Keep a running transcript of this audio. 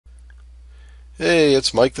Hey,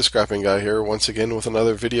 it's Mike the Scrapping Guy here once again with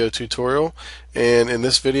another video tutorial, and in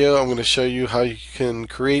this video I'm going to show you how you can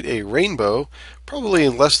create a rainbow probably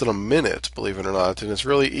in less than a minute, believe it or not, and it's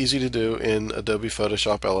really easy to do in Adobe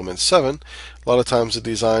Photoshop Elements 7. A lot of times the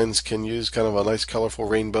designs can use kind of a nice colorful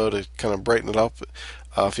rainbow to kind of brighten it up.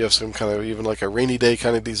 If you have some kind of even like a rainy day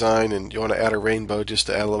kind of design and you want to add a rainbow just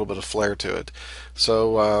to add a little bit of flair to it.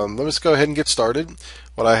 So let's go ahead and get started.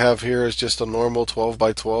 What I have here is just a normal 12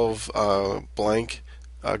 by 12 blank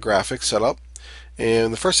graphic setup.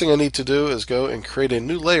 And the first thing I need to do is go and create a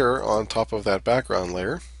new layer on top of that background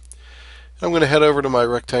layer. I'm going to head over to my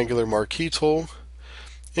rectangular marquee tool,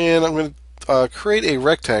 and I'm going to create a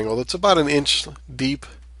rectangle that's about an inch deep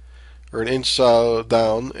or an inch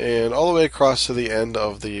down and all the way across to the end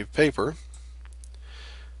of the paper.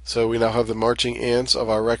 So we now have the marching ants of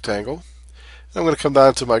our rectangle. I'm going to come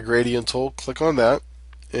down to my gradient tool, click on that,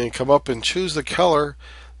 and come up and choose the color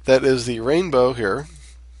that is the rainbow here.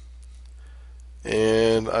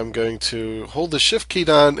 And I'm going to hold the shift key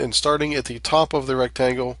down and starting at the top of the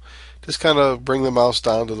rectangle, just kind of bring the mouse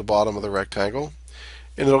down to the bottom of the rectangle,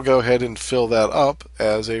 and it'll go ahead and fill that up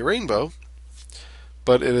as a rainbow.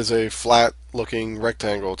 But it is a flat looking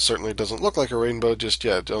rectangle. It certainly doesn't look like a rainbow just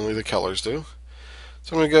yet, only the colors do.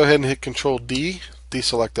 So I'm going to go ahead and hit Control D,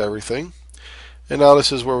 deselect everything. And now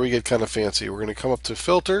this is where we get kind of fancy. We're going to come up to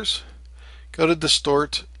Filters, go to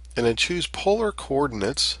Distort, and then choose Polar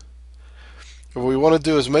Coordinates. And what we want to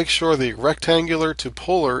do is make sure the rectangular to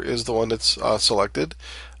polar is the one that's selected,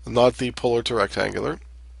 not the polar to rectangular.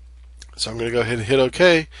 So I'm going to go ahead and hit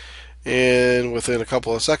OK. And within a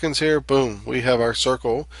couple of seconds here, boom, we have our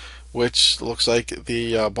circle, which looks like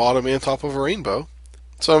the bottom and top of a rainbow.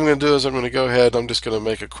 So what I'm going to do is I'm going to go ahead, I'm just going to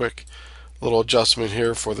make a quick little adjustment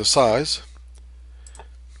here for the size.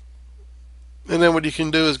 And then what you can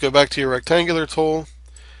do is go back to your rectangular tool,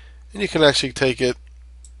 and you can actually take it,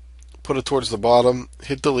 put it towards the bottom,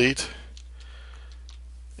 hit delete,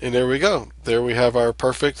 and there we go. There we have our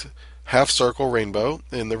perfect half circle rainbow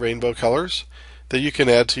in the rainbow colors that you can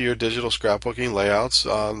add to your digital scrapbooking layouts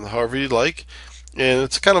however you'd like. And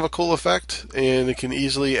it's kind of a cool effect, and it can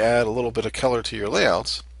easily add a little bit of color to your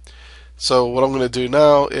layouts. So what I'm going to do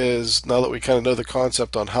now is, now that we kind of know the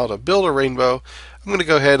concept on how to build a rainbow, I'm going to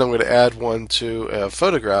go ahead and I'm going to add one to a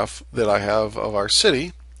photograph that I have of our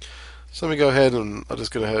city. So let me go ahead and I'll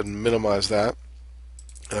just go ahead and minimize that.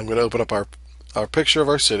 And I'm going to open up our picture of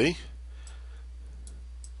our city.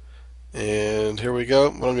 And here we go.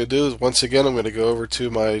 What I'm going to do is, once again, I'm going to go over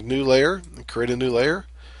to my new layer and create a new layer.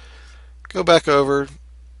 Go back over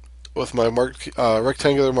with my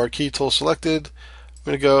rectangular marquee tool selected. I'm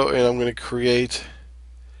going to go and I'm going to create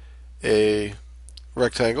a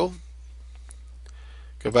rectangle.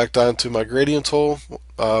 Go back down to my gradient tool.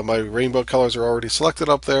 My rainbow colors are already selected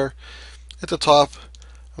up there. At the top,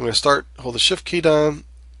 I'm going to hold the shift key down,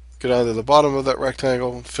 go down to the bottom of that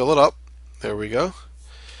rectangle, fill it up. There we go.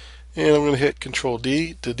 And I'm going to hit Control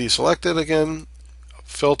D to deselect it again,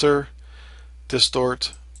 Filter,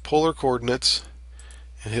 Distort, Polar Coordinates,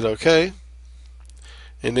 and hit OK.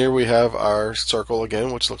 And there we have our circle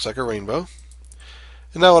again, which looks like a rainbow.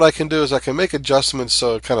 And now what I can do is I can make adjustments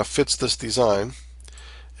so it kind of fits this design.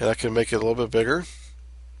 And I can make it a little bit bigger.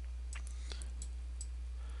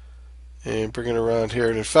 And bring it around here.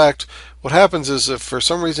 And in fact, what happens is if for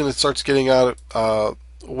some reason it starts getting out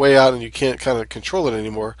way out and you can't kind of control it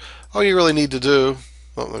anymore, all you really need to do,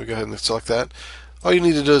 let me go ahead and select that. All you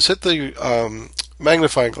need to do is hit the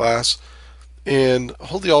magnifying glass and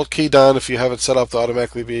hold the Alt key down if you have it set up to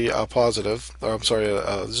automatically be positive, or I'm sorry,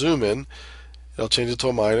 zoom in. It'll change it to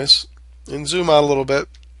a minus, and zoom out a little bit.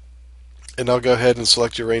 And I'll go ahead and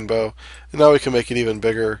select your rainbow. And now we can make it even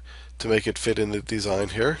bigger to make it fit in the design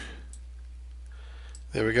here.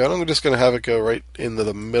 There we go. And I'm just going to have it go right into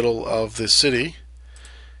the middle of the city.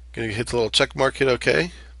 Going to hit the little check mark, hit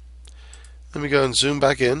OK. Let me go and zoom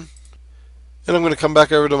back in. And I'm going to come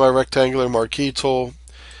back over to my rectangular marquee tool.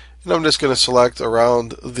 And I'm just going to select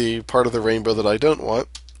around the part of the rainbow that I don't want.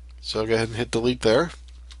 So I'll go ahead and hit delete there.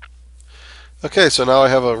 Okay, so now I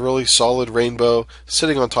have a really solid rainbow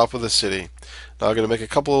sitting on top of the city. Now I'm going to make a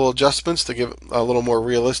couple of little adjustments to give it a little more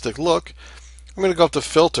realistic look. I'm going to go up to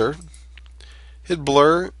Filter, hit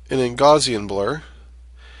Blur, and then Gaussian Blur.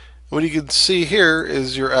 What you can see here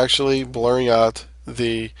is you're actually blurring out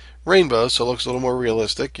the rainbow, so it looks a little more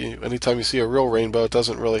realistic. Anytime you see a real rainbow, it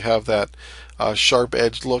doesn't really have that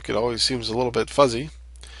sharp-edged look. It always seems a little bit fuzzy.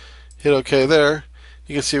 Hit OK there.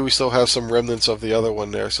 You can see we still have some remnants of the other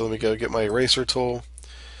one there. So let me go get my eraser tool,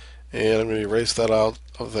 and I'm going to erase that out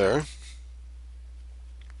of there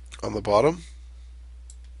on the bottom.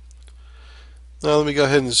 Now let me go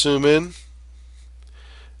ahead and zoom in.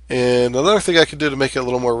 And another thing I could do to make it a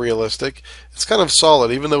little more realistic, it's kind of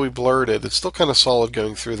solid. Even though we blurred it, it's still kind of solid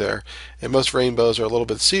going through there. And most rainbows are a little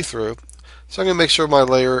bit see-through. So I'm going to make sure my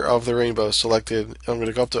layer of the rainbow is selected. I'm going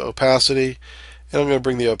to go up to opacity, and I'm going to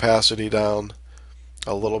bring the opacity down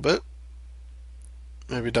a little bit.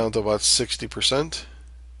 Maybe down to about 60%.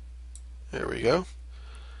 There we go.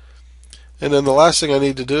 And then the last thing I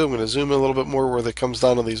need to do, I'm going to zoom in a little bit more where it comes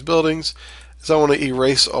down on these buildings, is I want to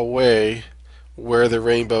erase away where the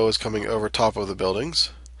rainbow is coming over top of the buildings.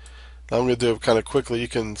 Now I'm going to do it kind of quickly. You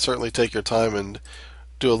can certainly take your time and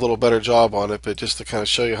do a little better job on it, but just to kind of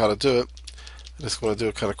show you how to do it, I just want to do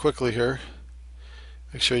it kind of quickly here.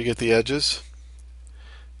 Make sure you get the edges.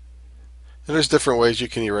 And there's different ways you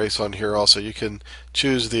can erase on here also. You can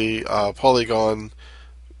choose the polygon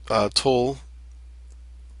tool,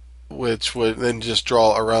 which would then just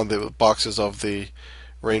draw around the boxes of the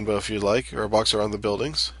rainbow if you like, or a box around the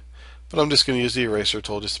buildings. But I'm just going to use the eraser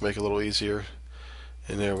tool just to make it a little easier.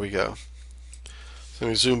 And there we go. So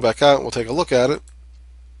we zoom back out and we'll take a look at it.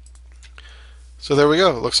 So there we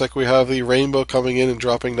go. It looks like we have the rainbow coming in and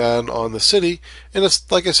dropping down on the city. And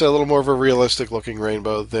it's, like I said, a little more of a realistic looking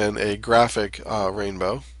rainbow than a graphic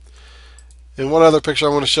rainbow. And one other picture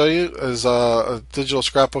I want to show you is a digital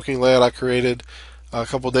scrapbooking layout I created a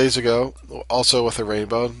couple days ago, also with a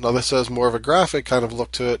rainbow. Now this has more of a graphic kind of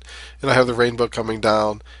look to it, and I have the rainbow coming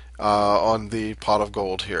down on the pot of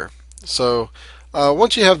gold here. So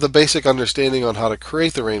once you have the basic understanding on how to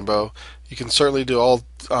create the rainbow, you can certainly do all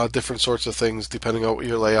different sorts of things depending on what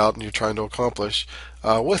your layout and you're trying to accomplish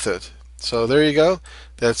with it. So there you go.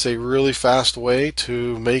 That's a really fast way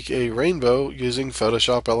to make a rainbow using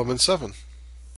Photoshop Element 7.